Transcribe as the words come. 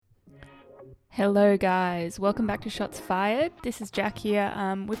Hello guys, welcome back to Shots Fired. This is Jack here.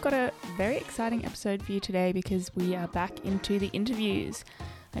 We've got a very exciting episode for you today because we are back into the interviews.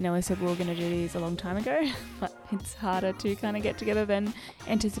 I know I said we were going to do these a long time ago, but it's harder to kind of get together than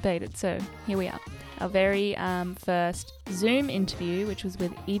anticipated. So here we are. Our very first Zoom interview, which was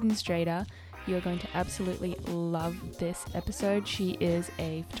with Eden Strader. You are going to absolutely love this episode. She is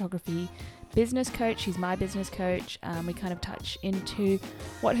a photography business coach. She's my business coach. We kind of touch into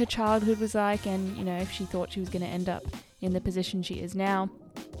what her childhood was like and, you know, if she thought she was going to end up in the position she is now,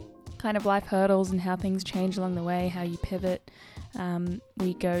 kind of life hurdles and how things change along the way, how you pivot.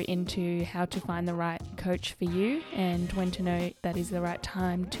 We go into how to find the right coach for you and when to know that is the right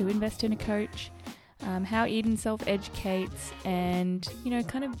time to invest in a coach, how Eden self-educates and, you know,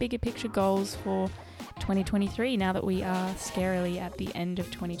 kind of bigger picture goals for 2023 now that we are scarily at the end of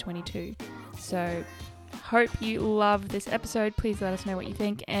 2022. So hope you love this episode. Please let us know what you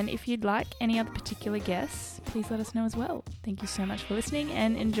think. And if you'd like any other particular guests, please let us know as well. Thank you so much for listening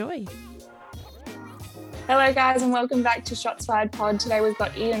and enjoy. Hello guys and welcome back to Shots Fired Pod. Today we've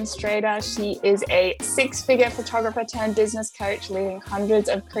got Eden Strader. She is a six-figure photographer turned business coach leading hundreds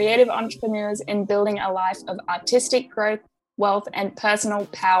of creative entrepreneurs in building a life of artistic growth, wealth and personal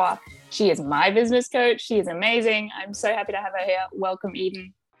power. She is my business coach. She is amazing. I'm so happy to have her here. Welcome,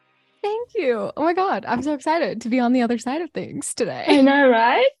 Eden. Thank you. Oh my God. I'm so excited to be on the other side of things today. I know,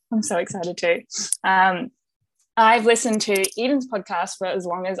 right? I'm so excited too. I've listened to Eden's podcast for as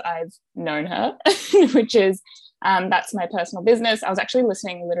long as I've known her, which is, that's my personal business. I was actually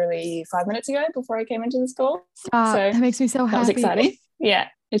listening literally 5 minutes ago before I came into this call. So that makes me so happy. That was exciting. Yeah.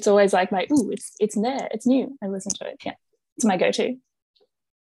 It's always like it's there. It's new. I listen to it. Yeah. It's my go-to.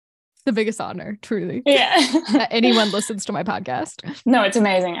 The biggest honor, truly. Yeah. That anyone listens to my podcast. No, it's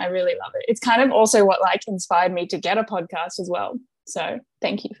amazing. I really love it. It's kind of also what inspired me to get a podcast as well. So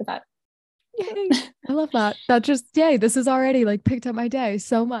thank you for that. Yay. I love that. That just, yay, this has already picked up my day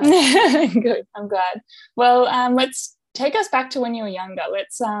so much. Good. I'm glad. Well, let's take us back to when you were younger.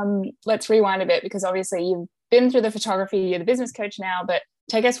 Let's rewind a bit because obviously you've been through the photography, you're the business coach now, but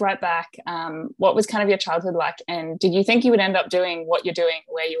take us right back. What was kind of your childhood like? And did you think you would end up doing what you're doing,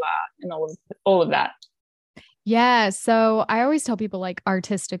 where you are, and all of that? Yeah. So I always tell people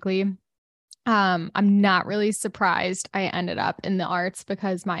artistically, I'm not really surprised I ended up in the arts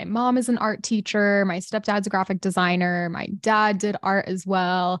because my mom is an art teacher. My stepdad's a graphic designer. My dad did art as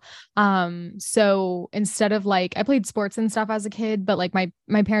well. So instead of I played sports and stuff as a kid, but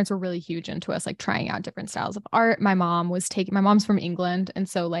my parents were really huge into us, trying out different styles of art. My mom's from England. And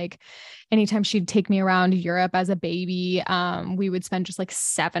so anytime she'd take me around Europe as a baby, we would spend just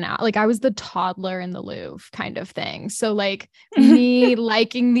 7 hours. I was the toddler in the Louvre kind of thing. So me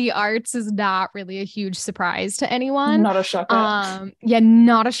liking the arts is not really a huge surprise to anyone. Not a shocker. Yeah,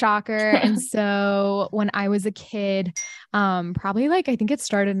 not a shocker. And so when I was a kid, probably I think it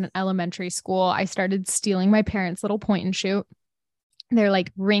started in elementary school, I started stealing my parents' little point and shoot. They're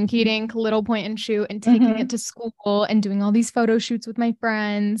rinky dink little point and shoot and taking it to school and doing all these photo shoots with my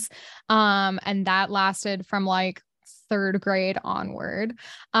friends. And that lasted from third grade onward.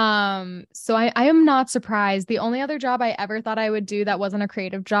 So I am not surprised. The only other job I ever thought I would do that wasn't a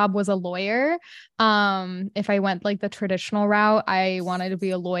creative job was a lawyer. If I went the traditional route, I wanted to be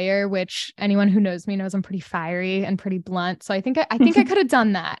a lawyer, which anyone who knows me knows I'm pretty fiery and pretty blunt. So I think I could have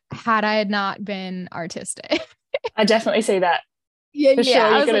done that had I not been artistic. I definitely see that. Yeah, for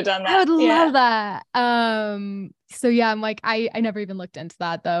sure you could have done that. I would love that. So yeah, I'm I never even looked into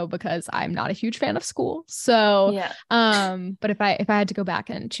that though because I'm not a huge fan of school. So yeah. But if I had to go back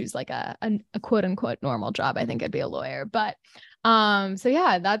and choose a quote unquote normal job, I think I'd be a lawyer. But so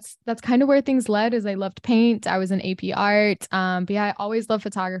yeah, that's kind of where things led. Is I loved paint. I was in AP art. But yeah, I always loved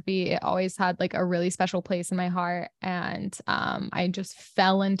photography. It always had a really special place in my heart. And I just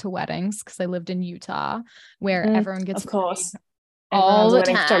fell into weddings because I lived in Utah where everyone gets of course. all the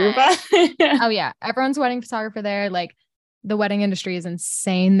wedding time. Photographer. Yeah. Oh yeah. Everyone's a wedding photographer there. The wedding industry is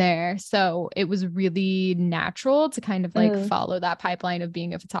insane there. So it was really natural to kind of follow that pipeline of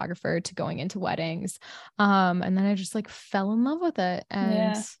being a photographer to going into weddings. And then I just fell in love with it.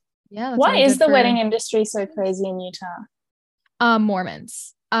 And yeah. Why is the wedding industry so crazy in Utah?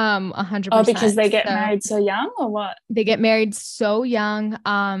 Mormons. 100%. Oh, because they get married so young or what? They get married so young.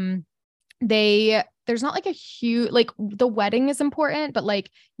 There's not a huge, the wedding is important, but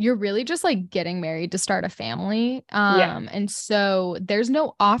you're really just getting married to start a family. And so there's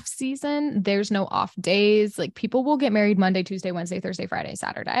no off season. There's no off days. People will get married Monday, Tuesday, Wednesday, Thursday, Friday,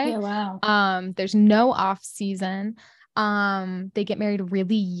 Saturday. Yeah, wow. There's no off season. They get married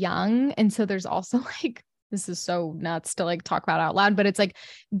really young. And so there's also this is so nuts to like talk about out loud, but it's like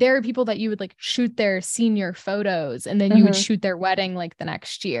there are people that you would like shoot their senior photos and then you would shoot their wedding like the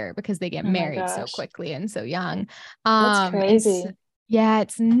next year because they get Oh my married so gosh. quickly and so young. That's And crazy. yeah,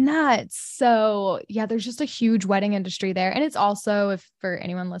 it's nuts. So yeah, there's just a huge wedding industry there. And it's also, if for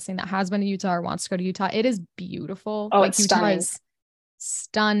anyone listening that has been to Utah or wants to go to Utah, it is beautiful. Oh, Like it's Utah stunning. is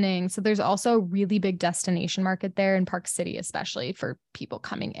stunning. So there's also a really big destination market there in Park City, especially for people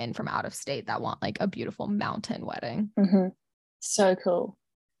coming in from out of state that want like a beautiful mountain wedding. So cool.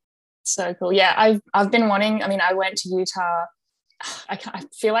 So cool. Yeah, I've been wanting, I mean, I went to Utah. I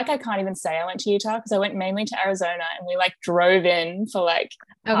feel like I can't even say I went to Utah because I went mainly to Arizona and we like drove in for like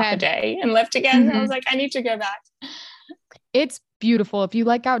half a day and left again. I was like, I need to go back. It's beautiful. If you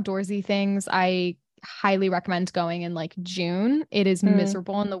like outdoorsy things, I highly recommend going in like June. It is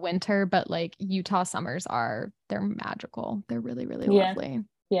miserable in the winter, but like Utah summers they're magical. They're really, really lovely.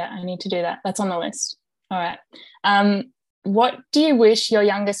 Yeah, I need to do that. That's on the list. All right. What do you wish your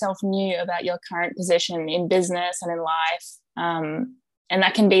younger self knew about your current position in business and in life? And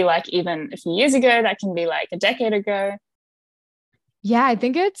that can be like even a few years ago, that can be like a decade ago. Yeah, I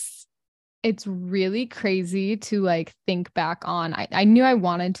think it's really crazy to like think back on. I knew I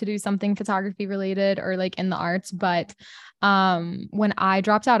wanted to do something photography related or like in the arts, but when I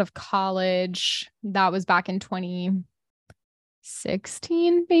dropped out of college, that was back in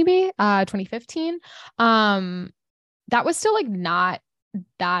 2016, maybe 2015. That was still like not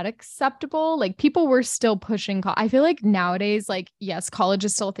that acceptable. Like people were still pushing. I feel like nowadays, like, yes, college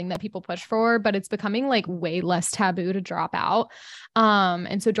is still a thing that people push for, but it's becoming like way less taboo to drop out.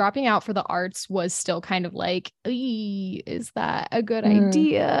 And so dropping out for the arts was still kind of like, is that a good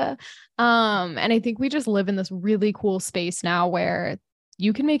idea? And I think we just live in this really cool space now where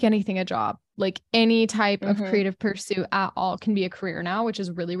you can make anything a job. Like any type of creative pursuit at all can be a career now, which is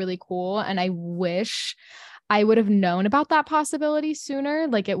really, really cool. And I wish I would have known about that possibility sooner.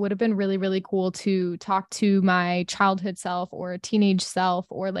 Like it would have been really, really cool to talk to my childhood self or a teenage self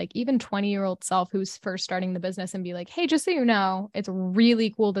or like even 20-year-old self who's first starting the business and be like, hey, just so you know, it's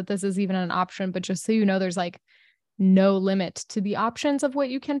really cool that this is even an option, but just so you know, there's like no limit to the options of what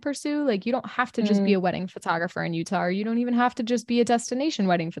you can pursue. Like you don't have to just be a wedding photographer in Utah, or you don't even have to just be a destination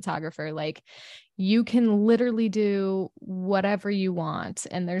wedding photographer. Like you can literally do whatever you want.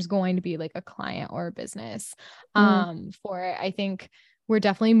 And there's going to be like a client or a business for it. I think we're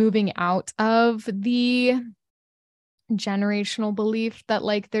definitely moving out of the generational belief that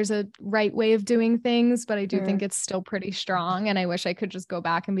like there's a right way of doing things, but I do think it's still pretty strong. And I wish I could just go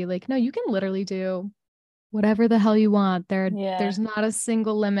back and be like, no, you can literally do whatever the hell you want. There's not a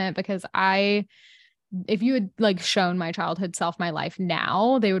single limit, because if you had like shown my childhood self my life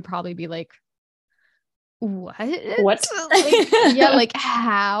now, they would probably be like, what? Like, yeah, like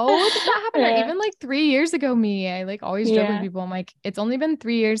how did that happen? Or even like 3 years ago, I like always joke with people. I'm like, it's only been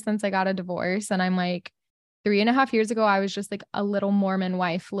 3 years since I got a divorce. And I'm like, 3.5 years ago, I was just like a little Mormon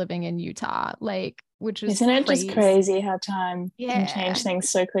wife living in Utah, like, which is Isn't it just crazy how time can change things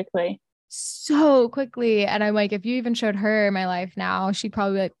so quickly? So quickly. And I'm like, if you even showed her my life now, she'd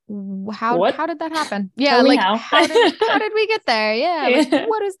probably be like, how did that happen? Yeah. Tell me like how did we get there? Yeah. Like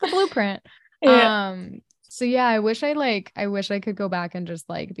what is the blueprint? So yeah, I wish I could go back and just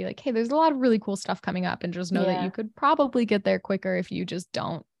like be like, hey, there's a lot of really cool stuff coming up, and just know that you could probably get there quicker if you just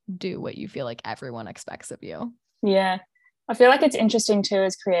don't do what you feel like everyone expects of you. Yeah. I feel like it's interesting too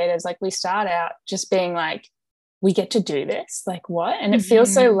as creatives. Like we start out just being like, we get to do this, like what? And it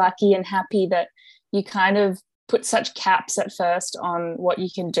feels so lucky and happy that you kind of put such caps at first on what you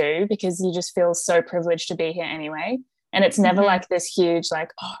can do, because you just feel so privileged to be here anyway. And it's never like this huge,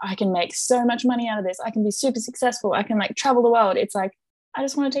 like, oh, I can make so much money out of this, I can be super successful, I can like travel the world. It's like, I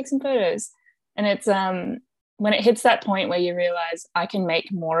just want to take some photos. And it's when it hits that point where you realize I can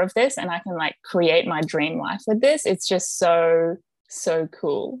make more of this and I can like create my dream life with this, it's just so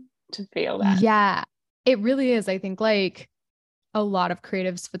cool to feel that. Yeah, it really is. I think like a lot of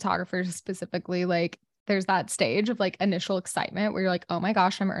creatives, photographers specifically, like there's that stage of like initial excitement where you're like, oh my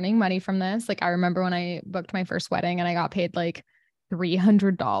gosh, I'm earning money from this. Like I remember when I booked my first wedding and I got paid like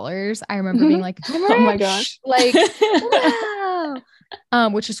 $300. I remember being like, I'm rich. Oh my gosh. Like,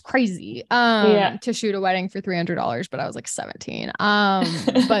 wow. Which is crazy to shoot a wedding for $300, but I was like 17.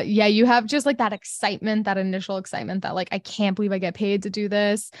 But yeah, you have just like that excitement, that initial excitement that like, I can't believe I get paid to do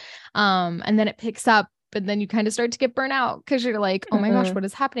this. And then it picks up, but then you kind of start to get burnt out because you're like, oh my gosh, what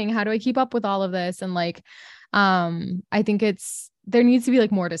is happening? How do I keep up with all of this? And like, I think it's there needs to be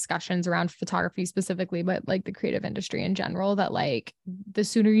like more discussions around photography specifically, but like the creative industry in general, that like the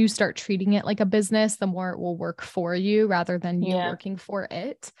sooner you start treating it like a business, the more it will work for you rather than you working for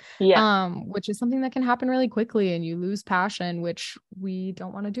it. Which is something that can happen really quickly, and you lose passion, which we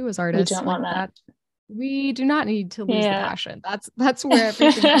don't want to do as artists. We don't want that. We do not need to lose the passion. That's where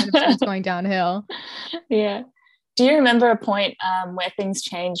everything kind of starts going downhill. Yeah. Do you remember a point where things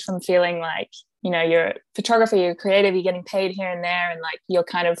changed from feeling like, you know, you're a photographer, you're creative, you're getting paid here and there, and like you're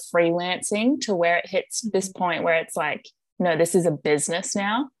kind of freelancing, to where it hits this point where it's like, no, this is a business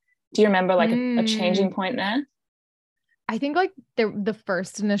now? Do you remember like a changing point there? I think like the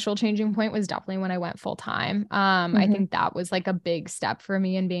first initial changing point was definitely when I went full time. I think that was like a big step for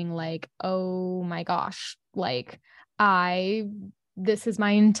me in being like, oh my gosh, like this is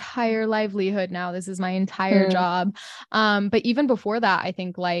my entire livelihood now. This is my entire job. But even before that, I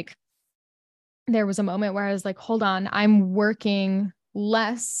think like there was a moment where I was like, hold on, I'm working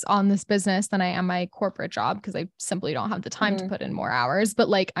less on this business than I am my corporate job, because I simply don't have the time to put in more hours, but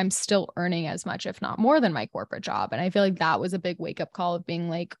like I'm still earning as much, if not more, than my corporate job. And I feel like that was a big wake up call of being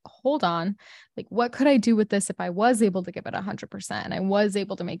like, hold on, like what could I do with this if I was able to give it 100% and I was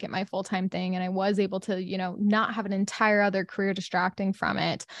able to make it my full-time thing, and I was able to, you know, not have an entire other career distracting from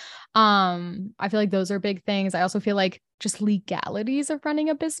it. I feel like those are big things. I also feel like just legalities of running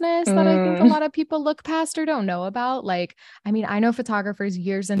a business that I think a lot of people look past or don't know about. Like, I mean, I know photographers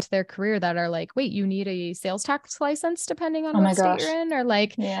years into their career that are like, wait, you need a sales tax license depending on what state you're in, or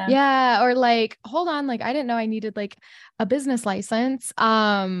like, or like, hold on, like, I didn't know I needed like a business license,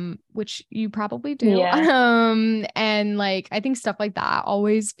 which you probably do. And like, I think stuff like that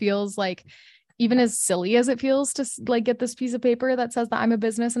always feels like, even as silly as it feels to like get this piece of paper that says that I'm a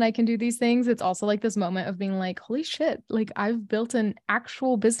business and I can do these things, it's also like this moment of being like, holy shit, like I've built an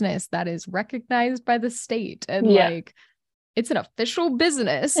actual business that is recognized by the state, and like it's an official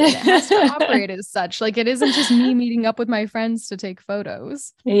business and it has to operate as such. Like it isn't just me meeting up with my friends to take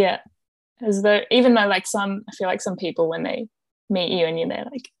photos. As though, even though like I feel like some people, when they meet you and they're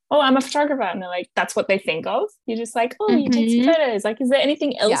like, oh, I'm a photographer, and they're like, that's what they think of. You're just like, oh, you take some photos. Like, is there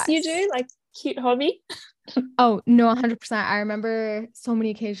anything else you do? Like, cute hobby? Oh no, 100%. I remember so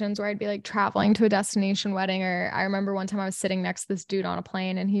many occasions where I'd be like traveling to a destination wedding, or I remember one time I was sitting next to this dude on a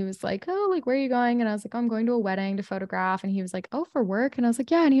plane and he was like, oh, like, where are you going? And I was like, oh, I'm going to a wedding to photograph. And he was like, oh, for work? And I was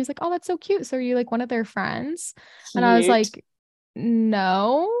like, yeah. And he was like, oh, that's so cute. So are you like one of their friends? Cute. And I was like,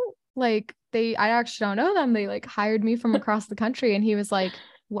 no, like I actually don't know them. They like hired me from across the country. And he was like,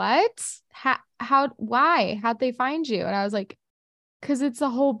 what? Why? How'd they find you? And I was like, because it's a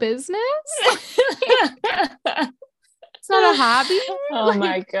whole business. It's not a hobby. Oh like,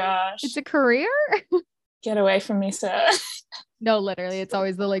 my gosh. It's a career. Get away from me, sir. No, literally. It's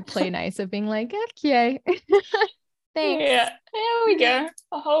always the like play nice of being like, okay. Thanks. Yeah. There we go.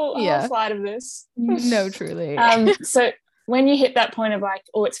 A whole slide of this. No, truly. So when you hit that point of like,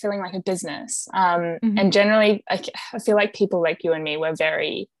 oh, it's feeling like a business. And generally I feel like people like you and me were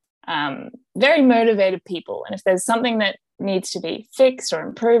very motivated people. And if there's something that needs to be fixed or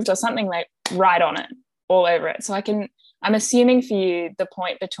improved or something, like right on it, all over it. So I'm assuming for you, the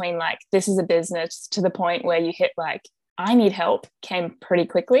point between like, this is a business to the point where you hit like, I need help, came pretty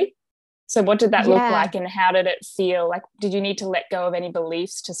quickly. So what did that look like, and how did it feel? Like, did you need to let go of any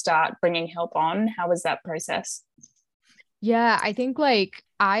beliefs to start bringing help on? How was that process? Yeah, I think like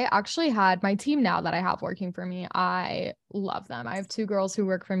I actually had my team now that I have working for me. I love them. I have 2 girls who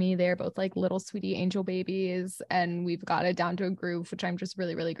work for me. They're both like little sweetie angel babies, and we've got it down to a groove, which I'm just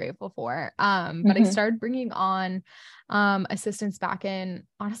really, really grateful for. But I started bringing on assistants back in,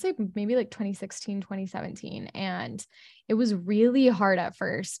 honestly, maybe like 2016, 2017. And it was really hard at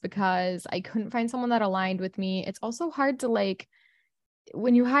first because I couldn't find someone that aligned with me. It's also hard to like,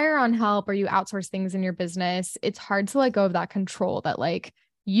 when you hire on help or you outsource things in your business, it's hard to let go of that control that like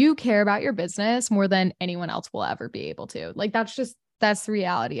you care about your business more than anyone else will ever be able to. Like, that's the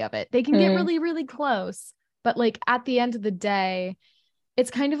reality of it. They can get really, really close, but like at the end of the day,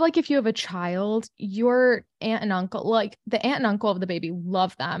 it's kind of like if you have a child, your aunt and uncle, like the aunt and uncle of the baby,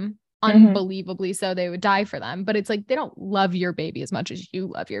 love them unbelievably, so they would die for them, but it's like they don't love your baby as much as you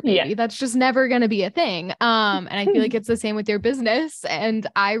love your baby. That's just never going to be a thing. And I feel like it's the same with your business, and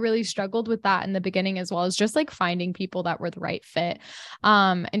I really struggled with that in the beginning, as well as just like finding people that were the right fit,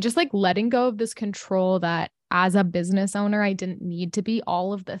 and just like letting go of this control that as a business owner I didn't need to be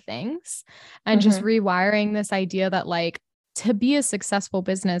all of the things, and just rewiring this idea that like, to be a successful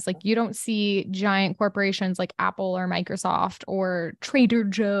business, like you don't see giant corporations like Apple or Microsoft or Trader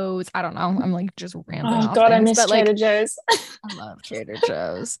Joe's. I don't know. I'm like just rambling. Oh God, I miss Trader Joe's. I love Trader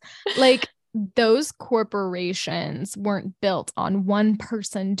Joe's. Like those corporations weren't built on one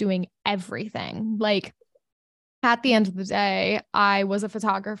person doing everything. Like, at the end of the day, I was a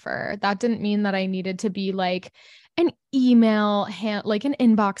photographer. That didn't mean that I needed to be like an like an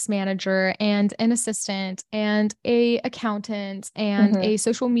inbox manager and an assistant and a accountant and Mm-hmm. a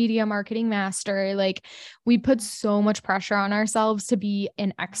social media marketing master. Like, we put so much pressure on ourselves to be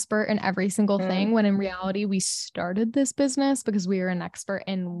an expert in every single thing, when in reality, we started this business because we were an expert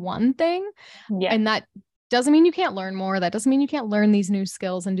in one thing. Yeah. And that doesn't mean you can't learn more. That doesn't mean you can't learn these new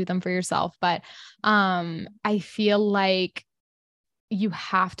skills and do them for yourself. But I feel like you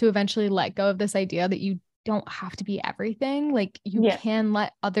have to eventually let go of this idea that you don't have to be everything. Like, you Yeah. can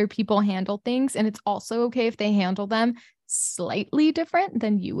let other people handle things, and it's also okay if they handle them slightly different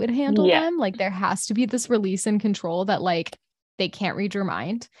than you would handle Yeah. them. Like, there has to be this release and control that, like, they can't read your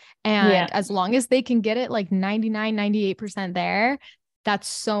mind. Yeah. And as long as they can get it like 99, 98% there, that's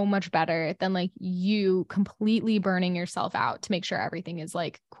so much better than like you completely burning yourself out to make sure everything is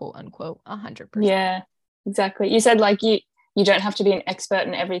like quote unquote 100%. Yeah, exactly. You said like you don't have to be an expert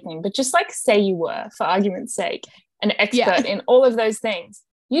in everything, but just like say you were, for argument's sake, an Yeah. expert in all of those things.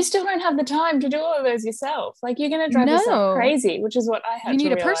 You still don't have the time to do all of those yourself. Like, you're going to drive yourself No, crazy, which is what I you had to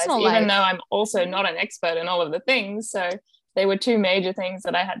need a realize, personal even though life. I'm also not an expert in all of the things. So they were two major things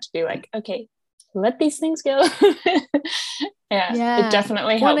that I had to be like, okay, let these things go. Yeah, it Yeah.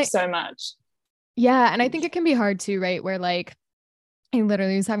 definitely Well, helps so much. yeah. And I think it can be hard too, right? Where like, I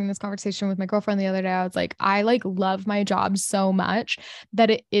literally was having this conversation with my girlfriend the other day. I was like, I like love my job so much that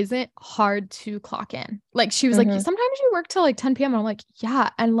it isn't hard to clock in. Like, she was like, Mm-hmm. sometimes you work till like 10 p.m. And I'm like, yeah.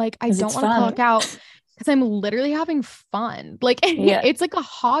 And like, I Because don't it's want to fun. clock out because I'm literally having fun. Like, Yeah. it's like a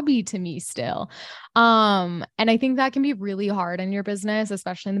hobby to me still. And I think that can be really hard in your business,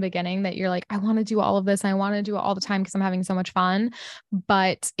 especially in the beginning, that you're like, I want to do all of this. I want to do it all the time because I'm having so much fun.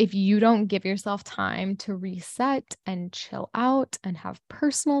 But if you don't give yourself time to reset and chill out and have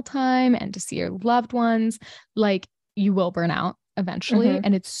personal time and to see your loved ones, like, you will burn out eventually. Mm-hmm.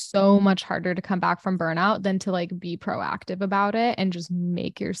 And it's so much harder to come back from burnout than to like be proactive about it and just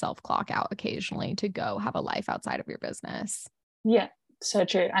make yourself clock out occasionally to go have a life outside of your business. Yeah, so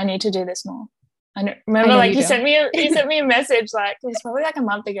true. I need to do this more. I know, I remember, know like you you do. sent me a message, like it was probably like a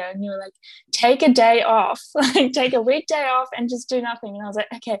month ago, and you were like, take a day off, like take a weekday off and just do nothing. And I was like,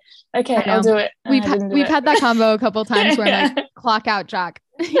 okay, I I'll know. do it. And I didn't do We've it. had that combo a couple of times where I'm like, Yeah. clock out, Jack.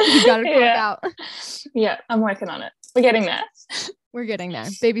 You got to clock Yeah. out. Yeah, I'm working on it. We're getting there. We're getting there.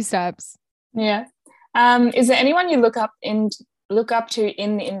 Baby steps. Yeah. Is there anyone you look up to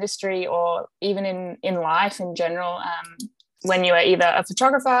in the industry, or even in life in general, when you are either a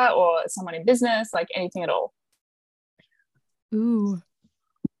photographer or someone in business, like anything at all? Ooh.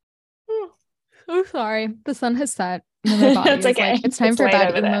 Oh, sorry. The sun has set. And then my body That's is okay. like, it's time It's for late bed,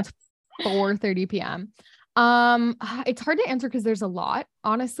 over even though there. it's 4:30 p.m. It's hard to answer because there's a lot,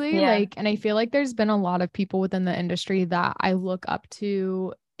 honestly. Yeah. Like, and I feel like there's been a lot of people within the industry that I look up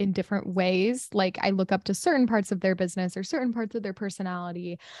to in different ways. Like, I look up to certain parts of their business or certain parts of their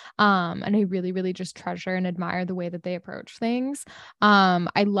personality. And I really, really just treasure and admire the way that they approach things.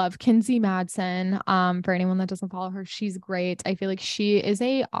 I love Kinsey Madsen. For anyone that doesn't follow her, she's great. I feel like she is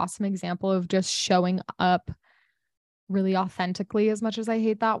a awesome example of just showing up really authentically, as much as I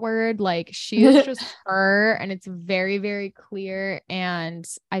hate that word. Like, she is just her, and it's very, very clear, and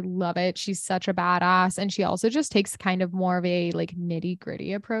I love it. She's such a badass, and she also just takes kind of more of a like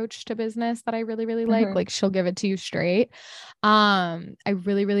nitty-gritty approach to business that I really, really like. Mhm. Like, she'll give it to you straight. I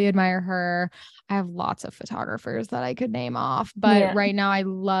really, really admire her. I have lots of photographers that I could name off, but Yeah. right now I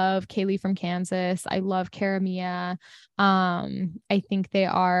love Kaylee from Kansas. I love Cara Mia. I think they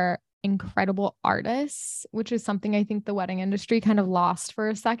are incredible artists, which is something I think the wedding industry kind of lost for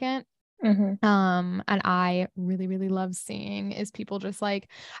a second. Mhm. And I really, really love seeing is people just like,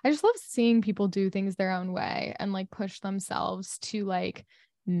 I just love seeing people do things their own way and like push themselves to like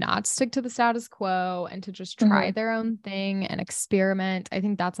not stick to the status quo and to just try Mhm. their own thing and experiment. I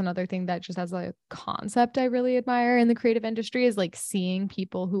think that's another thing that just as a concept I really admire in the creative industry is like seeing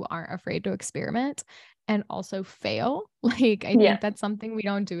people who aren't afraid to experiment and also fail. Like, I Yeah. think that's something we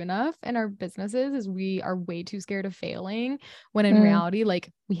don't do enough in our businesses is we are way too scared of failing when in Mm. reality,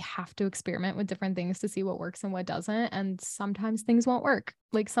 like, we have to experiment with different things to see what works and what doesn't. And sometimes things won't work.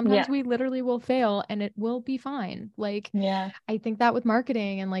 Like, sometimes Yeah. we literally will fail and it will be fine. Like, Yeah. I think that with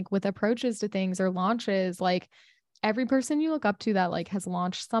marketing and like with approaches to things or launches, like every person you look up to that like has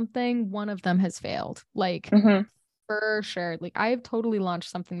launched something, one of them has failed. Like, Mhm. for sure. Like, I've totally launched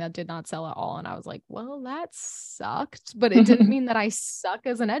something that did not sell at all. And I was like, well, that sucked. But it didn't mean that I suck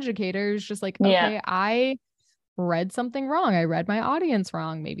as an educator. It's just like, Yeah. okay, I read something wrong. I read my audience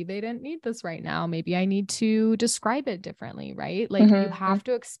wrong. Maybe they didn't need this right now. Maybe I need to describe it differently, right? Like you have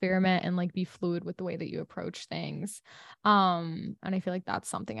to experiment and like be fluid with the way that you approach things. And I feel like that's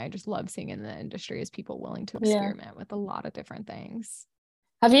something I just love seeing in the industry is people willing to experiment with a lot of different things.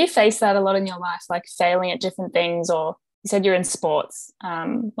 Have you faced that a lot in your life, like failing at different things, or you said you're in sports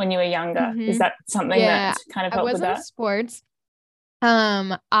when you were younger? Is that something that kind of helped with that? I was in sports.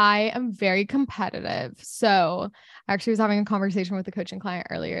 I am very competitive. So I actually was having a conversation with a coaching client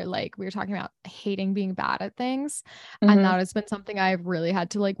earlier. Like we were talking about hating being bad at things. And that has been something I've really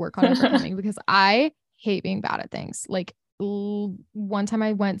had to like work on overcoming because I hate being bad at things. Like one time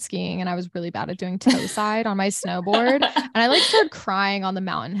I went skiing and I was really bad at doing toe side on my snowboard. And I like started crying on the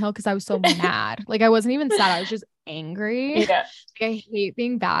mountain hill because I was so mad. Like I wasn't even sad. I was just angry. Yeah. Like I hate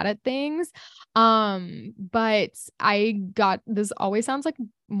being bad at things. But this always sounds like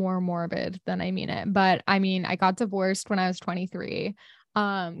more morbid than I mean it. But I mean, I got divorced when I was 23.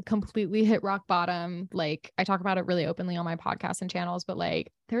 Completely hit rock bottom. Like I talk about it really openly on my podcast and channels, but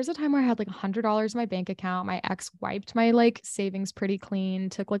like there's a time where I had like $100 in my bank account. My ex wiped my like savings pretty clean,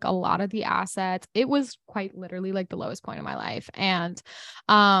 took like a lot of the assets. It was quite literally like the lowest point of my life. And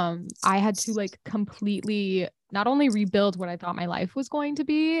I had to like completely not only rebuild what I thought my life was going to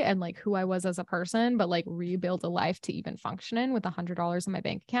be and like who I was as a person, but like rebuild a life to even function in with $100 in my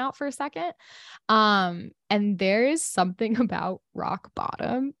bank account for a second. And there is something about rock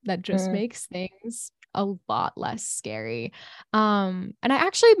bottom that just makes things a lot less scary. And I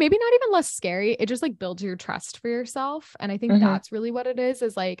actually, maybe not even less scary. It just like builds your trust for yourself. And I think that's really what it is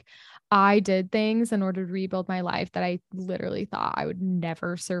like, I did things in order to rebuild my life that I literally thought I would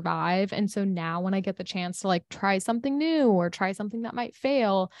never survive. And so now when I get the chance to like try something new or try something that might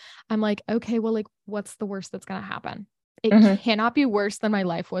fail, I'm like, okay, well, like what's the worst that's going to happen? It cannot be worse than my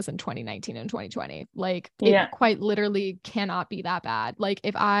life was in 2019 and 2020. Like it quite literally cannot be that bad. Like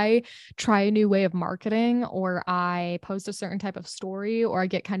if I try a new way of marketing or I post a certain type of story or I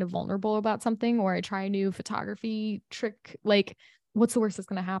get kind of vulnerable about something or I try a new photography trick, like what's the worst that's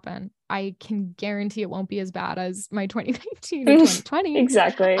going to happen? I can guarantee it won't be as bad as my 2019 or 2020.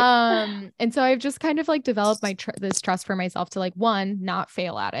 Exactly. And so I've just kind of like developed this trust for myself to like, one, not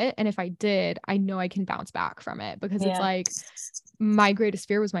fail at it. And if I did, I know I can bounce back from it because it's like my greatest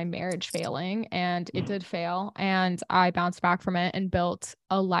fear was my marriage failing and it did fail. And I bounced back from it and built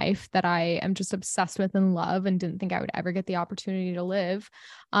a life that I am just obsessed with and love and didn't think I would ever get the opportunity to live.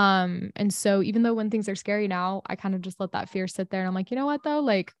 And so even though when things are scary now, I kind of just let that fear sit there and I'm like, you know what though?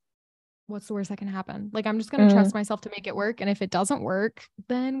 Like, what's the worst that can happen? Like, I'm just going to trust myself to make it work. And if it doesn't work,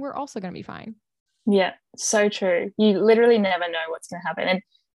 then we're also going to be fine. Yeah, so true. You literally never know what's going to happen.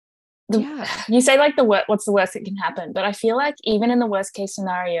 And you say like what's the worst that can happen, but I feel like even in the worst case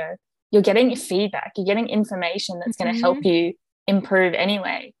scenario, you're getting feedback, you're getting information that's going to help you improve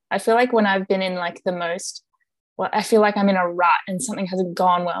anyway. I feel like when I've been in like I feel like I'm in a rut and something hasn't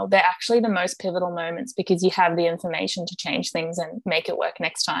gone well, they're actually the most pivotal moments because you have the information to change things and make it work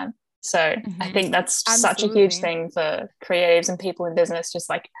next time. So I think that's such a huge thing for creatives and people in business.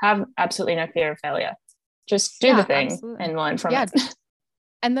 Just like have absolutely no fear of failure. Just do the thing and learn from it.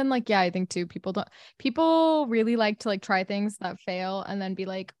 And then like, I think too, people really like to like try things that fail and then be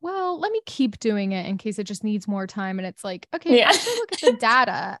like, well, let me keep doing it in case it just needs more time. And it's like, okay, actually look at the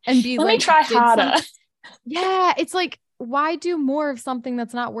data and be let like, me try harder. It's like, why do more of something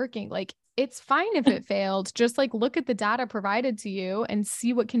that's not working? Like, it's fine if it failed. Just like look at the data provided to you and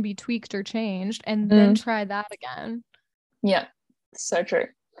see what can be tweaked or changed and then try that again. Yeah, so true.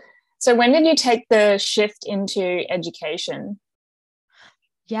 So when did you take the shift into education?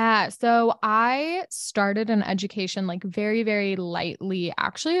 Yeah. So I started an education like very, very lightly,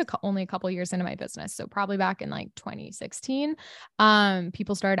 actually only a couple of years into my business. So probably back in like 2016,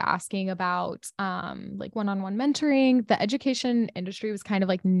 people started asking about like one-on-one mentoring. The education industry was kind of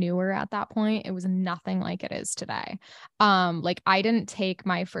like newer at that point. It was nothing like it is today. Like I didn't take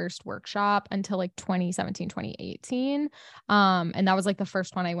my first workshop until like 2017, 2018. And that was like the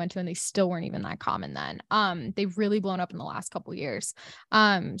first one I went to and they still weren't even that common then. They've really blown up in the last couple of years.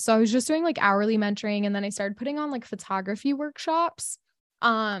 So I was just doing like hourly mentoring and then I started putting on like photography workshops. So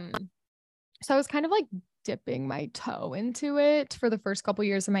I was kind of like dipping my toe into it for the first couple of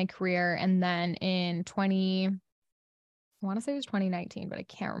years of my career. And then in I want to say it was 2019, but I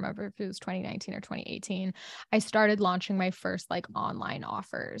can't remember if it was 2019 or 2018. I started launching my first like online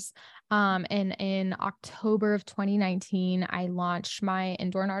offers. And in October of 2019, I launched my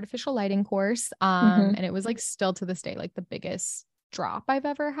indoor and artificial lighting course. And it was like still to this day, like the biggest drop I've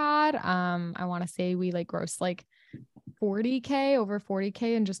ever had. I want to say we like grossed like 40K, over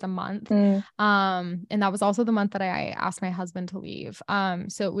 40K in just a month. Mm. And that was also the month that I asked my husband to leave.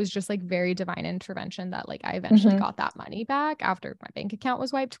 So it was just like very divine intervention that like I eventually got that money back after my bank account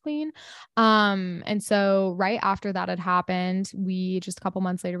was wiped clean. And so right after that had happened, we just a couple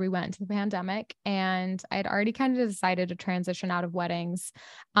months later, we went into the pandemic, and I had already kind of decided to transition out of weddings.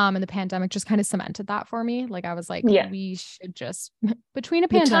 And the pandemic just kind of cemented that for me. Like I was like, we should just between a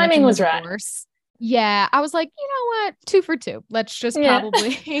The pandemic timing and was a right. divorce. Yeah. I was like, you know what? 2 for 2. Let's just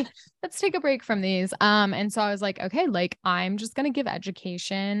probably let's take a break from these. And so I was like, okay, like I'm just gonna give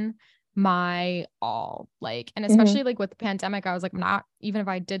education my all. Like, and especially like with the pandemic, I was like, I'm not, even if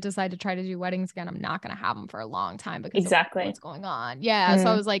I did decide to try to do weddings again, I'm not gonna have them for a long time because of what's going on. Yeah.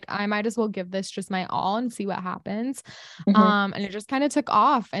 So I was like, I might as well give this just my all and see what happens. And it just kind of took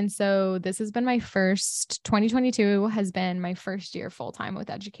off. And so this has been my first 2022 has been my first year full time with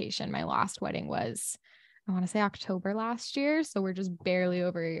education. My last wedding was, I want to say October last year. So we're just barely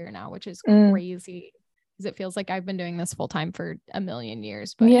over a year now, which is crazy because it feels like I've been doing this full time for a million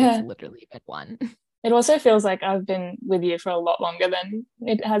years, but it's literally been one. It also feels like I've been with you for a lot longer than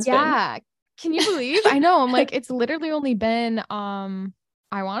it has been. Yeah. Can you believe? I know. I'm like, it's literally only been,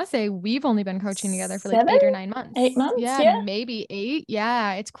 I want to say we've only been coaching together for like 8 or 9 months. 8 months. Yeah. Maybe 8.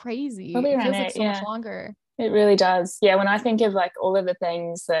 Yeah. It's crazy. Probably it feels around like 8, so much longer. It really does. Yeah. When I think of like all of the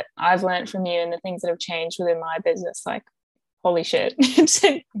things that I've learned from you and the things that have changed within my business, like, holy shit.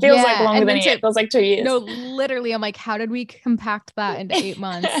 It feels like longer than a year. It feels like 2 years. No, literally. I'm like, how did we compact that into 8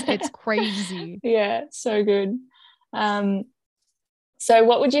 months? It's crazy. Yeah. So good. So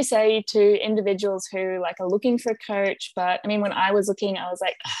what would you say to individuals who like are looking for a coach? But I mean, when I was looking, I was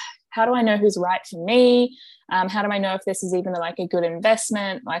like, how do I know who's right for me? How do I know if this is even like a good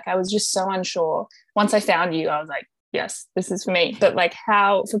investment? Like I was just so unsure. Once I found you, I was like, yes, this is for me. But like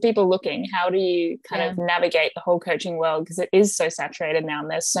how, for people looking, how do you kind of navigate the whole coaching world? Because it is so saturated now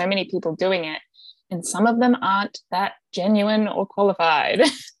and there's so many people doing it and some of them aren't that genuine or qualified.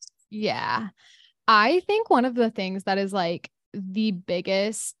 Yeah. I think one of the things that is like the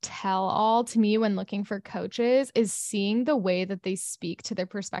biggest tell all to me when looking for coaches is seeing the way that they speak to their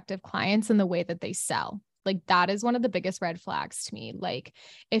prospective clients and the way that they sell. Like that is one of the biggest red flags to me. Like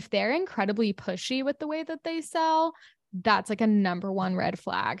if they're incredibly pushy with the way that they sell, that's like a number one red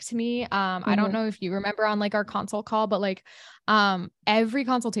flag to me. I don't know if you remember on like our consult call, but like every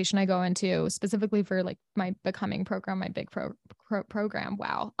consultation I go into specifically for like my becoming program, my big program.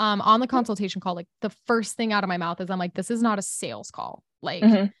 Wow. On the consultation call, like the first thing out of my mouth is I'm like, this is not a sales call. Like,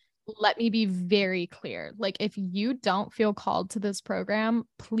 let me be very clear. Like, if you don't feel called to this program,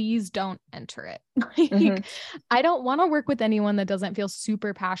 please don't enter it. Like, I don't want to work with anyone that doesn't feel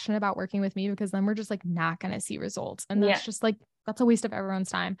super passionate about working with me because then we're just like not going to see results. And that's just like, that's a waste of everyone's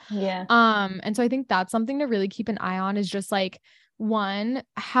time. Yeah. And so I think that's something to really keep an eye on is just like, one,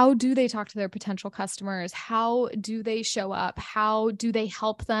 how do they talk to their potential customers? How do they show up? How do they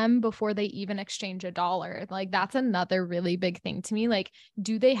help them before they even exchange a dollar? Like that's another really big thing to me. Like,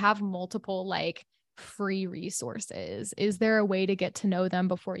 do they have multiple like free resources? Is there a way to get to know them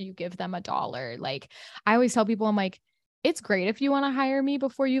before you give them $1? Like I always tell people, I'm like, it's great if you want to hire me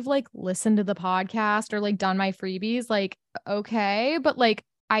before you've like listened to the podcast or like done my freebies, like, okay. But like,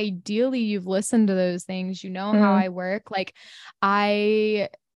 ideally you've listened to those things, you know how I work. Like I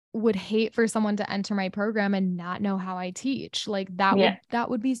would hate for someone to enter my program and not know how I teach. Like that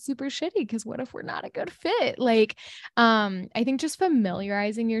would be super shitty. Because what if we're not a good fit? Like, I think just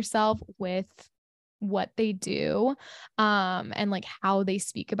familiarizing yourself with what they do, and like how they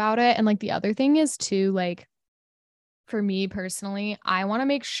speak about it. And like the other thing is too, like, for me personally, I want to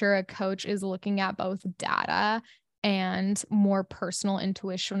make sure a coach is looking at both data and more personal,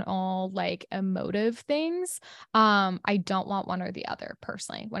 intuitional, like emotive things. I don't want one or the other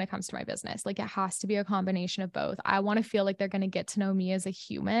personally when it comes to my business. Like it has to be a combination of both. I want to feel like they're going to get to know me as a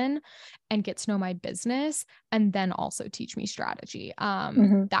human and get to know my business and then also teach me strategy.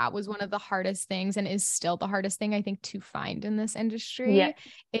 That was one of the hardest things and is still the hardest thing I think to find in this industry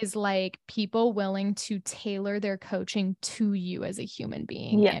is like people willing to tailor their coaching to you as a human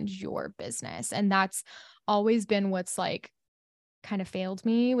being and your business. And that's always been what's like kind of failed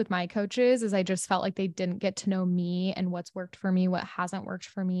me with my coaches is I just felt like they didn't get to know me and what's worked for me, what hasn't worked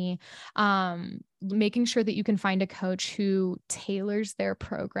for me. Making sure that you can find a coach who tailors their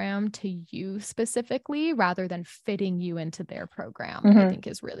program to you specifically rather than fitting you into their program, I think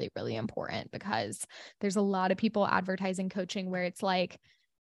is really, really important because there's a lot of people advertising coaching where it's like,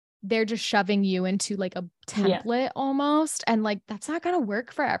 they're just shoving you into like a template almost. And like, that's not going to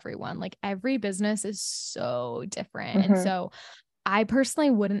work for everyone. Like every business is so different. And so I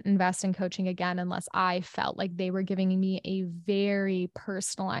personally wouldn't invest in coaching again unless I felt like they were giving me a very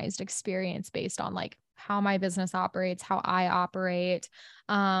personalized experience based on like how my business operates, how I operate.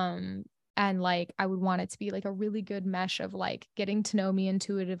 And like, I would want it to be like a really good mesh of like getting to know me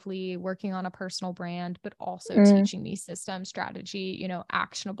intuitively, working on a personal brand, but also teaching me system, strategy, you know,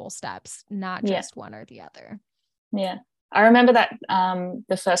 actionable steps, not just one or the other. Yeah. I remember that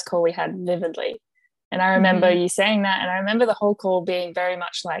the first call we had vividly. And I remember you saying that. And I remember the whole call being very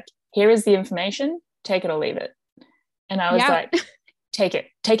much like, here is the information, take it or leave it. And I was like, take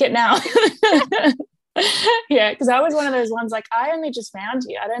it now. Yeah, because I was one of those ones like, I only just found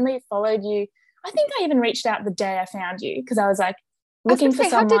you. I'd only followed you. I think I even reached out the day I found you because I was like looking for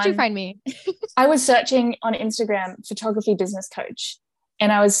someone. How did you find me? I was searching on Instagram, photography business coach,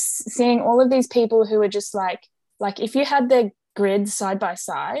 and I was seeing all of these people who were just like if you had their grids side by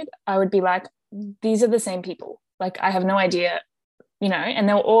side, I would be like, these are the same people. Like, I have no idea, you know, and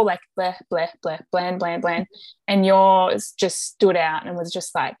they were all like bleh, bleh, bleh, bland, bland, bland. And yours just stood out and was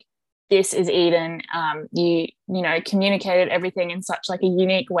just like, this is Eden. You know, communicated everything in such like a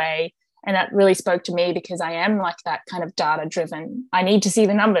unique way. And that really spoke to me because I am like that kind of data driven. I need to see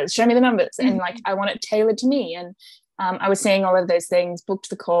the numbers, show me the numbers. And like, I want it tailored to me. And I was seeing all of those things, booked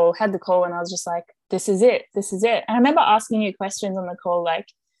the call, had the call, and I was just like, this is it. This is it. And I remember asking you questions on the call, like,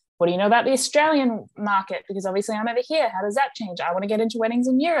 what do you know about the Australian market? Because obviously I'm over here. How does that change? I want to get into weddings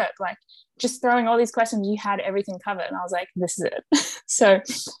in Europe. Like, just throwing all these questions, you had everything covered. And I was like, this is it. So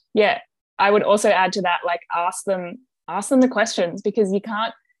yeah, I would also add to that, like, ask them the questions, because you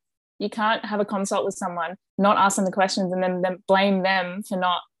can't have a consult with someone, not ask them the questions, and then blame them for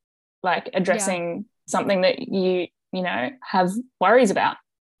not like addressing something that you know have worries about.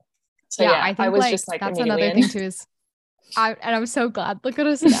 So I think I was like, just like, that's another thing too is and I'm so glad. Look at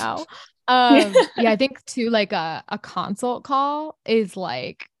us now. I think too, like a consult call is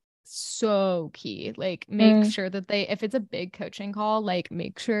like so key. Like, make sure that if it's a big coaching call, like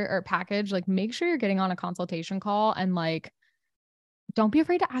make sure you're getting on a consultation call, and like, don't be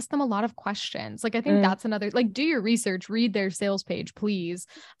afraid to ask them a lot of questions. Like, I think that's another, like, do your research, read their sales page, please.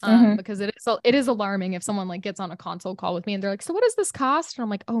 Because it is alarming if someone like gets on a consult call with me and they're like, so what does this cost? And I'm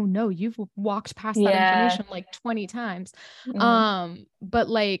like, oh no, you've walked past that information like 20 times. But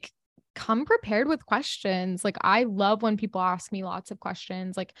like, come prepared with questions. Like, I love when people ask me lots of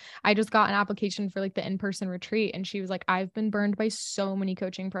questions. Like, I just got an application for like the in-person retreat, and she was like, I've been burned by so many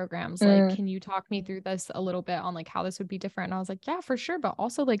coaching programs. Like, can you talk me through this a little bit on like how this would be different? And I was like, yeah, for sure. But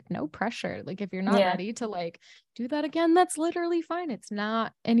also like, no pressure. Like, if you're not ready to like do that again, that's literally fine. It's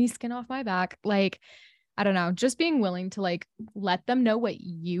not any skin off my back. Like, I don't know, just being willing to like let them know what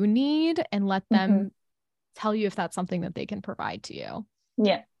you need and let them tell you if that's something that they can provide to you.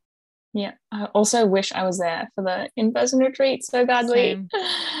 Yeah, I also wish I was there for the in-person retreat so badly. Same.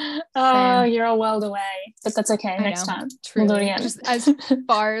 Oh, you're a world away, but that's okay. Next time, truly. We'll do it again. Just as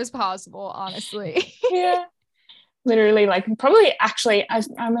far as possible, honestly. Yeah, literally, like, probably actually, I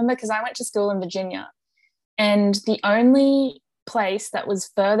remember because I went to school in Virginia, and the only place that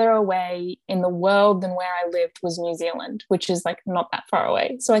was further away in the world than where I lived was New Zealand, which is like not that far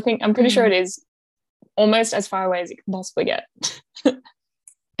away. So I'm pretty sure it is almost as far away as you can possibly get.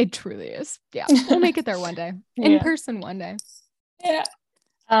 It truly is. Yeah. We'll make it there one day. In person one day. Yeah.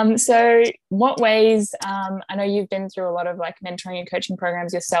 So what ways, I know you've been through a lot of like mentoring and coaching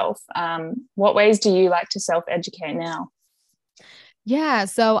programs yourself. What ways do you like to self-educate now? Yeah.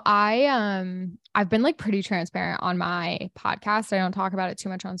 So I've been like pretty transparent on my podcast. I don't talk about it too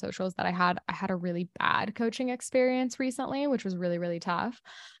much on socials, that I had a really bad coaching experience recently, which was really, really tough.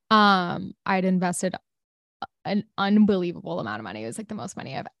 I'd invested an unbelievable amount of money. It was like the most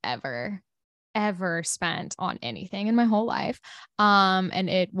money I've ever spent on anything in my whole life. And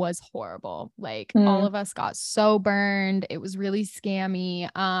it was horrible. Like, all of us got so burned. It was really scammy.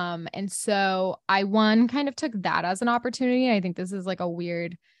 And so I kind of took that as an opportunity. I think this is like a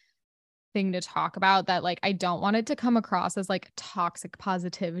weird thing to talk about, that like, I don't want it to come across as like toxic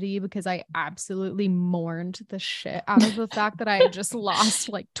positivity, because I absolutely mourned the shit out of the fact that I had just lost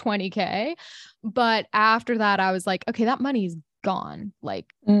like 20K. But after that, I was like, okay, that money's gone. Like,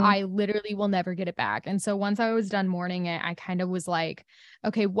 I literally will never get it back. And so once I was done mourning it, I kind of was like,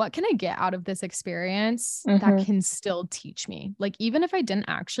 okay, what can I get out of this experience that can still teach me? Like, even if I didn't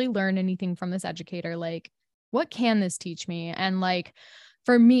actually learn anything from this educator, like, what can this teach me? And like,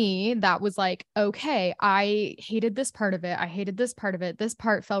 for me, that was like, okay, I hated this part of it. I hated this part of it. This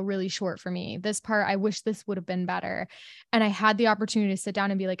part fell really short for me. This part, I wish this would have been better. And I had the opportunity to sit down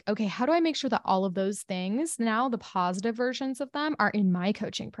and be like, okay, how do I make sure that all of those things now, the positive versions of them, are in my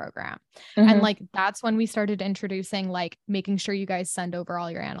coaching program? And like, that's when we started introducing, like, making sure you guys send over all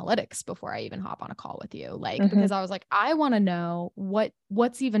your analytics before I even hop on a call with you. Like, because I was like, I want to know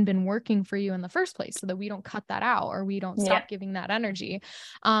what's even been working for you in the first place, so that we don't cut that out or we don't stop giving that energy.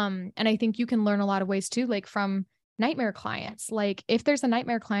 And I think you can learn a lot of ways too, like from nightmare clients. Like if there's a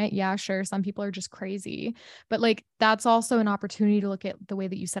nightmare client, yeah, sure, some people are just crazy, but like that's also an opportunity to look at the way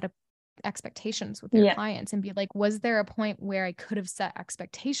that you set up expectations with your clients and be like, was there a point where I could have set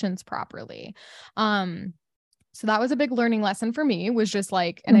expectations properly? So that was a big learning lesson for me, was just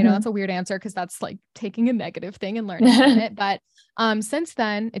like, and I know that's a weird answer because that's like taking a negative thing and learning from it. But since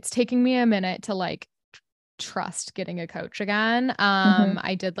then, it's taking me a minute to like trust getting a coach again.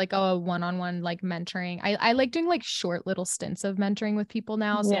 I did like a one-on-one like mentoring. I like doing like short little stints of mentoring with people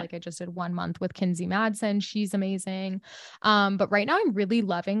now. So like I just did 1 month with Kinsey Madsen. She's amazing. But right now I'm really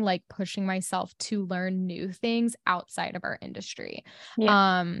loving like pushing myself to learn new things outside of our industry.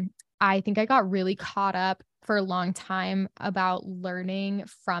 I think I got really caught up for a long time about learning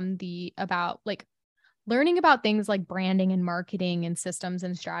about things like branding and marketing and systems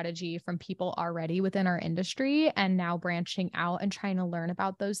and strategy from people already within our industry, and now branching out and trying to learn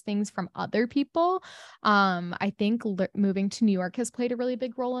about those things from other people. I think moving to New York has played a really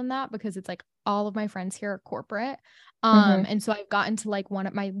big role in that, because it's like all of my friends here are corporate. And so I've gotten to like, one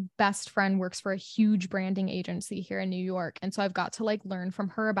of my best friend works for a huge branding agency here in New York. And so I've got to like learn from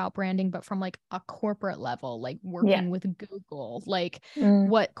her about branding, but from like a corporate level, like working with Google, like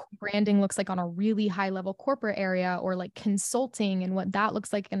what branding looks like on a really high level corporate area, or like consulting and what that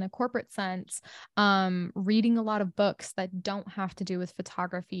looks like in a corporate sense. Reading a lot of books that don't have to do with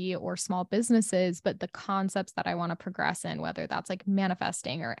photography or small businesses, but the concepts that I want to progress in, whether that's like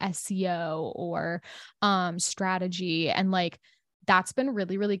manifesting or SEO or strategy. And like, that's been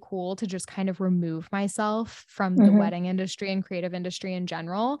really, really cool to just kind of remove myself from the wedding industry and creative industry in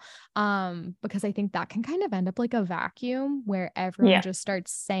general. Because I think that can kind of end up like a vacuum where everyone just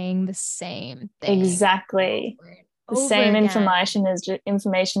starts saying the same thing. Exactly. The same information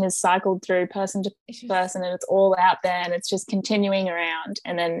is cycled through person to person, and it's all out there, and it's just continuing around.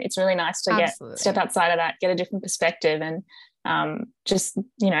 And then it's really nice to step outside of that, get a different perspective, and just,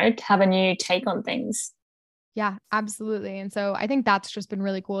 have a new take on things. Yeah, absolutely. And so I think that's just been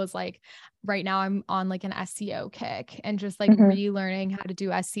really cool, is like right now I'm on like an SEO kick, and just like relearning how to do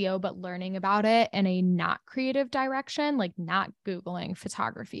SEO, but learning about it in a not creative direction, like not Googling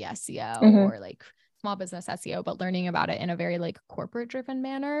photography SEO or like small business SEO, but learning about it in a very like corporate driven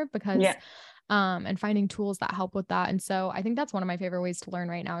manner, because and finding tools that help with that. And so I think that's one of my favorite ways to learn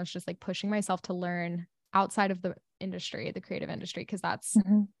right now, is just like pushing myself to learn outside of the industry, the creative industry, because that's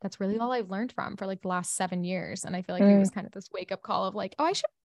really all I've learned for like the last 7 years. And I feel like it was kind of this wake up call of like, oh,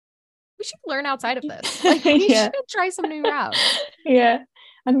 we should learn outside of this. Like we should try some new routes.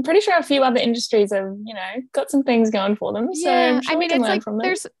 I'm pretty sure a few other industries have, got some things going for them. So I'm sure we can learn from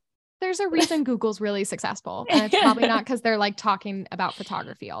them. There's a reason Google's really successful, and it's probably not because they're like talking about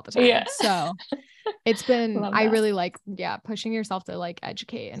photography all the time. So it's been, I really like, pushing yourself to like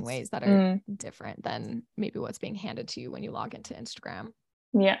educate in ways that are different than maybe what's being handed to you when you log into Instagram.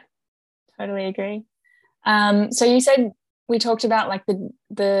 Yeah, totally agree. So you said, we talked about like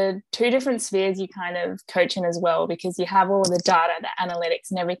the two different spheres you kind of coach in as well, because you have all of the data, the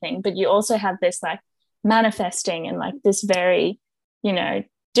analytics and everything, but you also have this like manifesting and like this very,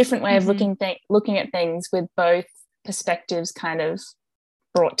 different way of looking at things, with both perspectives kind of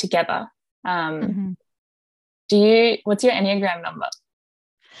brought together. What's your Enneagram number?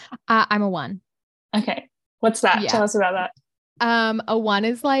 I'm a 1. Okay. What's that? Tell us about that. A 1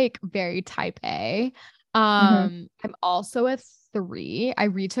 is like very type A. I'm also a 3. I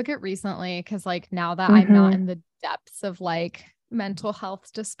retook it recently because like now that I'm not in the depths of like mental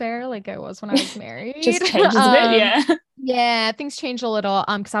health despair like I was when I was married. Just changes a bit, yeah, things changed a little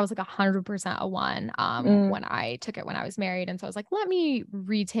because I was like 100% a 1 when I took it when I was married. And so I was like, let me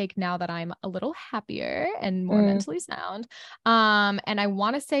retake now that I'm a little happier and more mentally sound. And I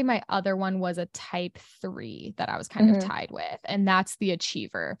want to say my other one was a type 3 that I was kind of tied with, and that's the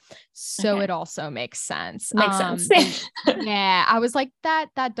achiever. So it also makes sense. Makes sense. Yeah, I was like,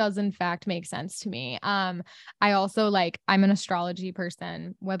 that does in fact make sense to me. I also like, I'm an astrology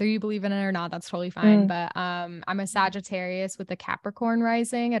person, whether you believe in it or not, that's totally fine. But I'm a Sagittarius Sagittarius with the Capricorn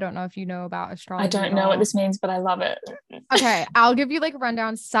rising. I don't know if you know about astrology. I don't know what this means, but I love it. Okay, I'll give you like a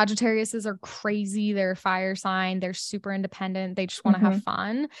rundown. Sagittariuses are crazy. They're a fire sign. They're super independent. They just want to have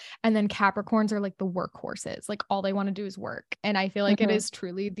fun. And then Capricorns are like the workhorses. Like all they want to do is work. And I feel like it is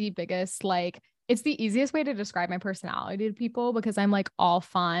truly the biggest, like, it's the easiest way to describe my personality to people, because I'm like all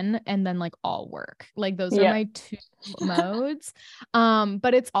fun and then like all work. Like those are my two modes.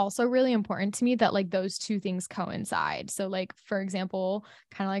 But it's also really important to me that like those two things coincide. So like, for example,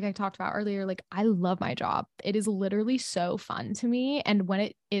 kind of like I talked about earlier, like I love my job. It is literally so fun to me. And when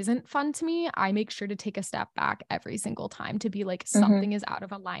it isn't fun to me, I make sure to take a step back every single time to be like, something is out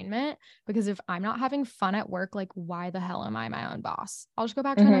of alignment, because if I'm not having fun at work, like why the hell am I my own boss? I'll just go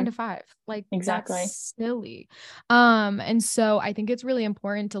back to a 9 to 5. Like exactly. That's silly. And so I think it's really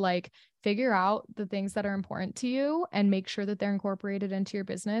important to like figure out the things that are important to you and make sure that they're incorporated into your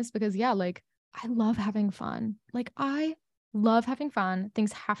business, because like I love having fun. Like I love having fun.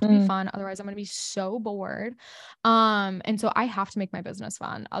 Things have to be fun. Otherwise I'm going to be so bored. And so I have to make my business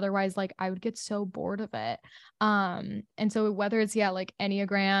fun. Otherwise, like I would get so bored of it. And so whether it's, like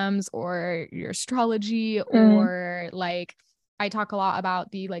Enneagrams or your astrology or like, I talk a lot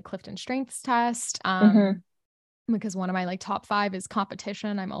about the like Clifton Strengths test. Because one of my like top 5 is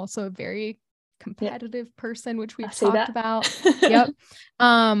competition. I'm also a very competitive person, which we've talked about.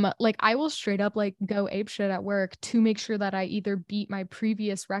 Like I will straight up like go apeshit at work to make sure that I either beat my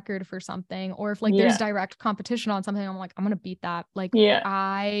previous record for something, or if like there's direct competition on something, I'm like, I'm gonna beat that. Like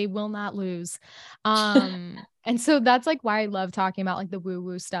I will not lose. And so that's like why I love talking about like the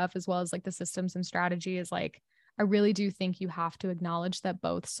woo-woo stuff, as well as like the systems and strategy, is like I really do think you have to acknowledge that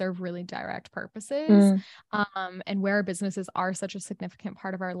both serve really direct purposes. And where our businesses are such a significant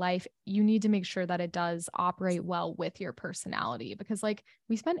part of our life, you need to make sure that it does operate well with your personality, because like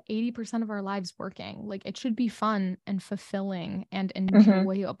we spend 80% of our lives working. Like it should be fun and fulfilling and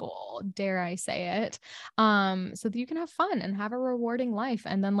enjoyable, dare I say it, so that you can have fun and have a rewarding life,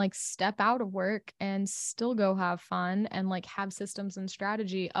 and then like step out of work and still go have fun and like have systems and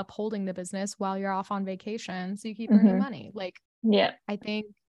strategy upholding the business while you're off on vacation, so you keep earning money. Like I think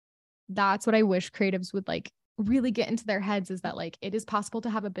that's what I wish creatives would like really get into their heads, is that like it is possible to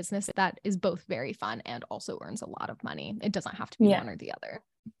have a business that is both very fun and also earns a lot of money. It doesn't have to be one or the other.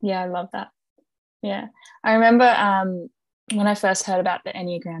 I love that. I remember when I first heard about the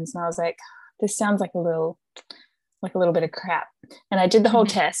Enneagrams, and I was like, this sounds like a little bit of crap, and I did the whole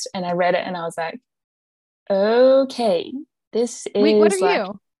test and I read it and I was like, okay, this is what are like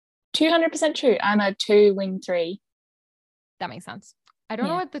you? 200% true. I'm a 2 wing 3. That makes sense. I don't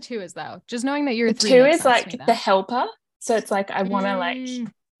know what the 2 is though. Just knowing that you're a 3 2 makes is sense like to me, the helper. So it's like I want to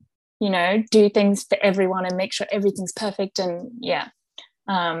like, do things for everyone and make sure everything's perfect, and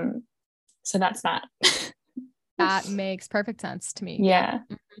so that's that. That makes perfect sense to me.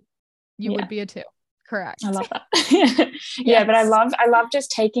 You would be a 2. Correct. I love that. But I love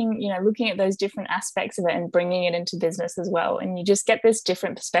just taking, looking at those different aspects of it and bringing it into business as well. And you just get this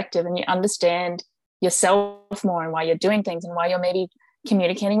different perspective and you understand yourself more and why you're doing things and why you're maybe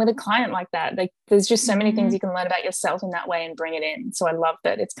communicating with a client like that. Like there's just so many things you can learn about yourself in that way and bring it in. So I love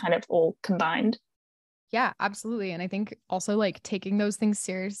that it's kind of all combined. Yeah, absolutely. And I think also like taking those things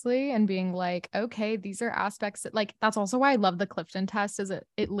seriously and being like, okay, these are aspects that like, that's also why I love the Clifton test, is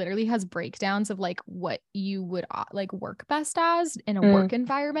it literally has breakdowns of like what you would like work best as in a work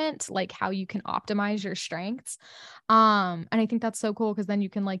environment, like how you can optimize your strengths. And I think that's so cool, because then you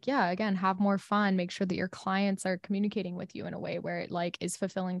can like, again, have more fun, make sure that your clients are communicating with you in a way where it like is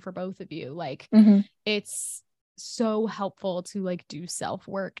fulfilling for both of you. Like it's so helpful to like do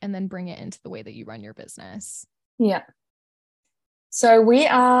self-work and then bring it into the way that you run your business. So we're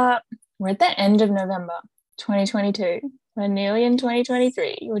at the end of November 2022. We're nearly in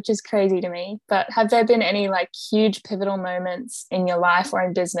 2023, which is crazy to me. But have there been any like huge pivotal moments in your life or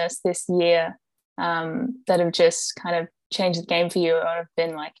in business this year that have just kind of changed the game for you, or have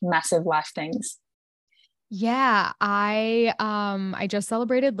been like massive life things? Yeah, I just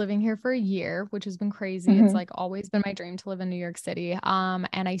celebrated living here for a year, which has been crazy. It's like always been my dream to live in New York City. And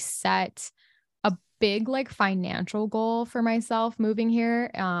I set a big like financial goal for myself moving here.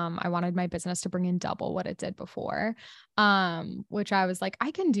 I wanted my business to bring in double what it did before. Which I was like,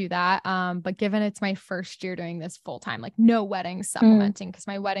 I can do that. But given it's my first year doing this full time, like no weddings supplementing, because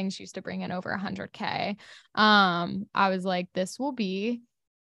my weddings used to bring in over 100K. I was like, this will be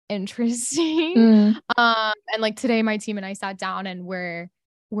interesting. And like today my team and I sat down and we're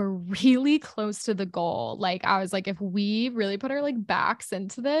we're really close to the goal. Like I was like, if we really put our like backs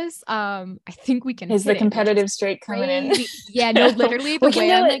into this, I think we can Is hit the competitive streak coming in? Yeah, no, literally the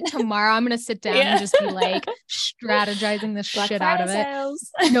way I'm like, tomorrow I'm gonna sit down and just be like strategizing the Black shit Friday out of it.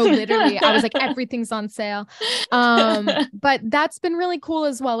 sales. No, literally. I was like, everything's on sale. But that's been really cool,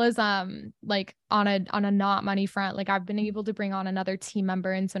 as well as like on a not money front. Like I've been able to bring on another team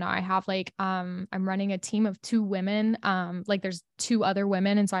member. And so now I have like I'm running a team of 2 women. Like there's 2 other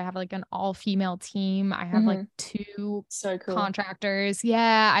women. And so I have like an all-female team. I have like 2 so cool contractors.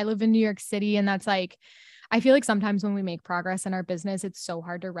 Yeah. I live in New York City, and that's like, I feel like sometimes when we make progress in our business, it's so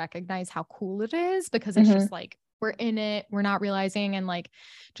hard to recognize how cool it is, because it's just like, we're in it, we're not realizing. And like,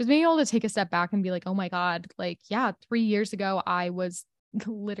 just being able to take a step back and be like, oh my God, like, yeah, 3 years ago, I was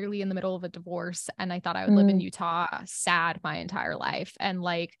literally in the middle of a divorce and I thought I would live in Utah sad my entire life. And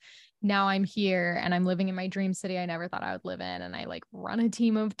like, now I'm here and I'm living in my dream city I never thought I would live in. And I like run a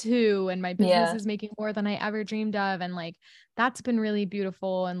team of 2, and my business is making more than I ever dreamed of. And like, that's been really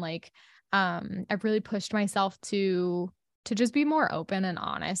beautiful. And like, I've really pushed myself to just be more open and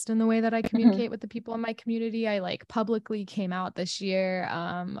honest in the way that I communicate with the people in my community. I like publicly came out this year.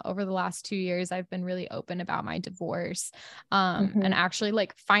 Over the last 2 years, I've been really open about my divorce. And actually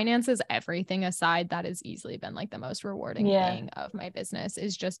like finances, everything aside, that has easily been like the most rewarding thing of my business,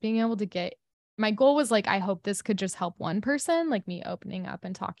 is just being able to get, my goal was like, I hope this could just help one person, like me opening up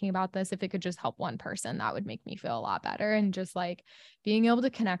and talking about this. If it could just help one person, that would make me feel a lot better. And just like being able to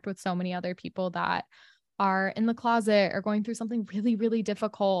connect with so many other people that are in the closet or going through something really, really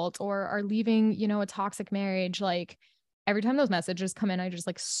difficult, or are leaving, you know, a toxic marriage. Like every time those messages come in, I just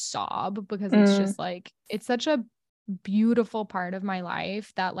like sob, because it's just like, it's such a beautiful part of my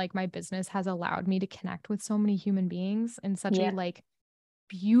life that like my business has allowed me to connect with so many human beings in such a like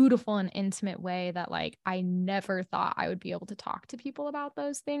beautiful and intimate way that like I never thought I would be able to talk to people about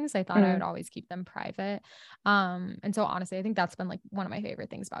those things. I thought I would always keep them private. And so honestly, I think that's been like one of my favorite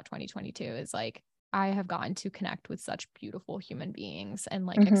things about 2022 is like, I have gotten to connect with such beautiful human beings and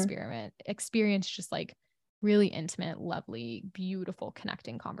like experience just like really intimate, lovely, beautiful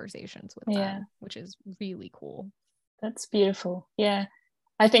connecting conversations with them, which is really cool. That's beautiful. Yeah.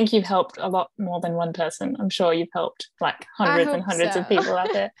 I think you've helped a lot more than one person. I'm sure you've helped like hundreds and hundreds of people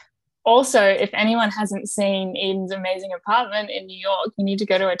out there. Also, if anyone hasn't seen Eden's amazing apartment in New York, you need to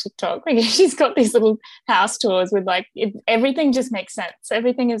go to her TikTok, because she's got these little house tours with like, everything just makes sense.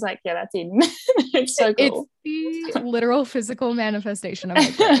 Everything is like, yeah, that's Eden. It's so cool. It's the literal physical manifestation of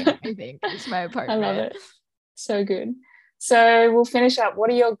my brain, I think. It's my apartment. I love it. So good. So we'll finish up. What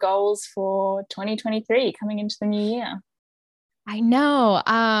are your goals for 2023 coming into the new year? I know.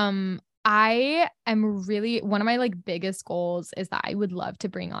 I am really, one of my like biggest goals is that I would love to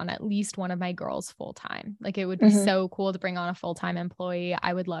bring on at least one of my girls full time. Like it would be so cool to bring on a full-time employee.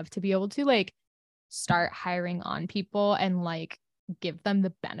 I would love to be able to like start hiring on people and like give them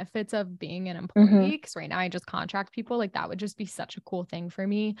the benefits of being an employee. Cause right now I just contract people. Like that would just be such a cool thing for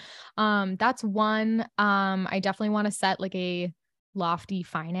me. That's one. I definitely want to set like a lofty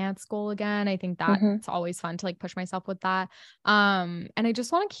finance goal again. I think that's always fun to like push myself with that. And I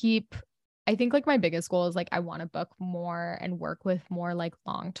just want to keep, I think like my biggest goal is like, I want to book more and work with more like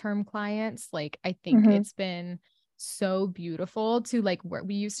long-term clients. Like, I think it's been so beautiful to like where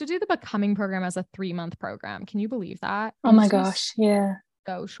we used to do the Becoming program as a 3-month program. Can you believe that? Oh my gosh. Yeah.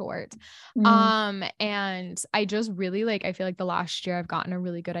 So short. And I just really like, I feel like the last year I've gotten a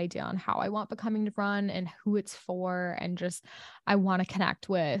really good idea on how I want Becoming to run and who it's for. And just, I want to connect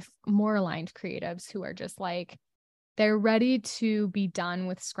with more aligned creatives who are just like, they're ready to be done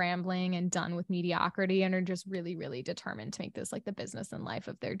with scrambling and done with mediocrity and are just really, really determined to make this like the business and life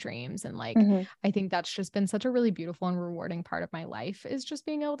of their dreams. And like, I think that's just been such a really beautiful and rewarding part of my life, is just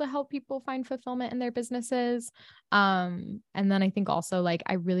being able to help people find fulfillment in their businesses. And then I think also like,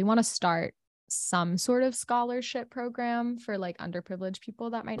 I really want to start some sort of scholarship program for like underprivileged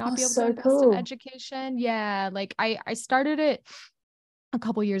people that might not be able to invest in education. Yeah. Like I started it a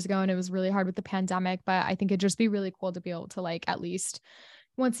couple years ago and it was really hard with the pandemic, but I think it'd just be really cool to be able to like at least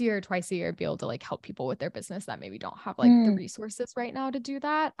once a year or twice a year be able to like help people with their business that maybe don't have like the resources right now to do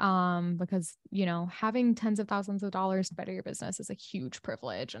that. Because, you know, having tens of thousands of dollars to better your business is a huge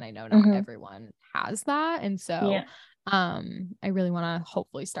privilege. And I know not everyone has that. And so I really want to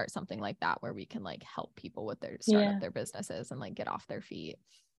hopefully start something like that where we can like help people with their start up their businesses and like get off their feet.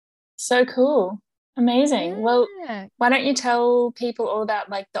 So cool. Amazing. Well, why don't you tell people all about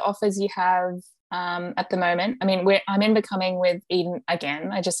like the offers you have at the moment? I mean, I'm in Becoming with Eden again.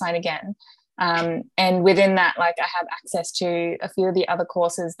 I just signed again. And within that, like I have access to a few of the other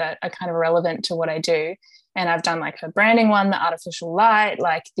courses that are kind of relevant to what I do. And I've done like her branding one, the artificial light,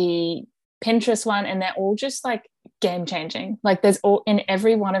 like the Pinterest one, and they're all just like game changing. Like there's all in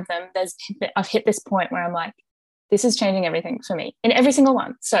every one of them, I've hit this point where I'm like, this is changing everything for me in every single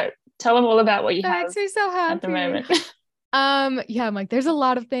one. So tell them all about what you have makes me so happy. at the moment. Yeah, I'm like, there's a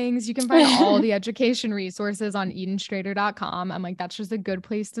lot of things. You can find all the education resources on EdenStrader.com. I'm like, that's just a good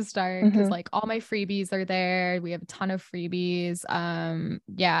place to start because like all my freebies are there. We have a ton of freebies.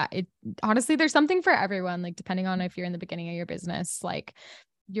 Yeah, it honestly, there's something for everyone, like depending on if you're in the beginning of your business, like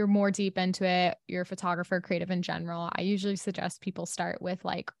you're more deep into it, you're a photographer, creative in general. I usually suggest people start with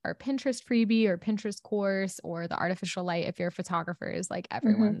like our Pinterest freebie or Pinterest course or the artificial light if you're a photographer is like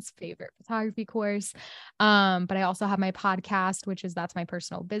everyone's favorite photography course. But I also have my podcast, that's my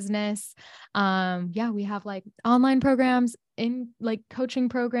personal business. Yeah, we have like online programs in like coaching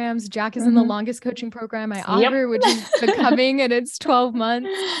programs. Jack is in the longest coaching program I offer, which is becoming, and it's 12 months.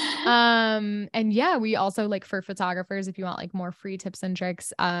 And yeah, we also like for photographers, if you want like more free tips and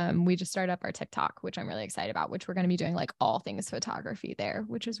tricks, we just started up our TikTok, which I'm really excited about, which we're going to be doing like all things photography there,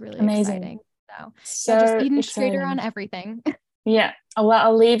 which is really exciting. So yeah, just Eden Strader on everything. Yeah.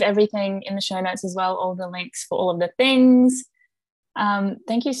 I'll leave everything in the show notes as well, all the links for all of the things.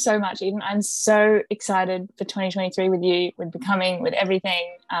 Thank you so much, Eden. I'm so excited for 2023 with you, with Becoming, with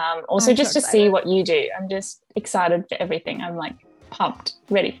everything. Also just to see what you do. I'm just excited for everything. I'm like pumped,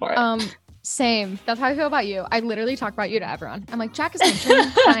 ready for it. Same. That's how I feel about you. I literally talk about you to everyone. I'm like, Jack is my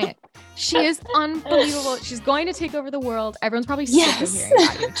dream client. She is unbelievable. She's going to take over the world. Everyone's probably sick of hearing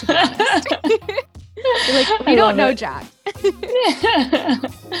about you, to be honest. Like, we don't know Jack.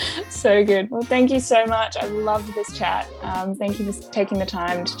 So good. Well, thank you so much. I loved this chat. Thank you for taking the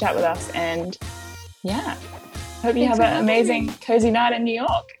time to chat with us. And yeah, hope you have an amazing, cozy night in New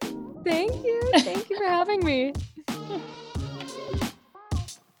York. Thank you. Thank you for having me.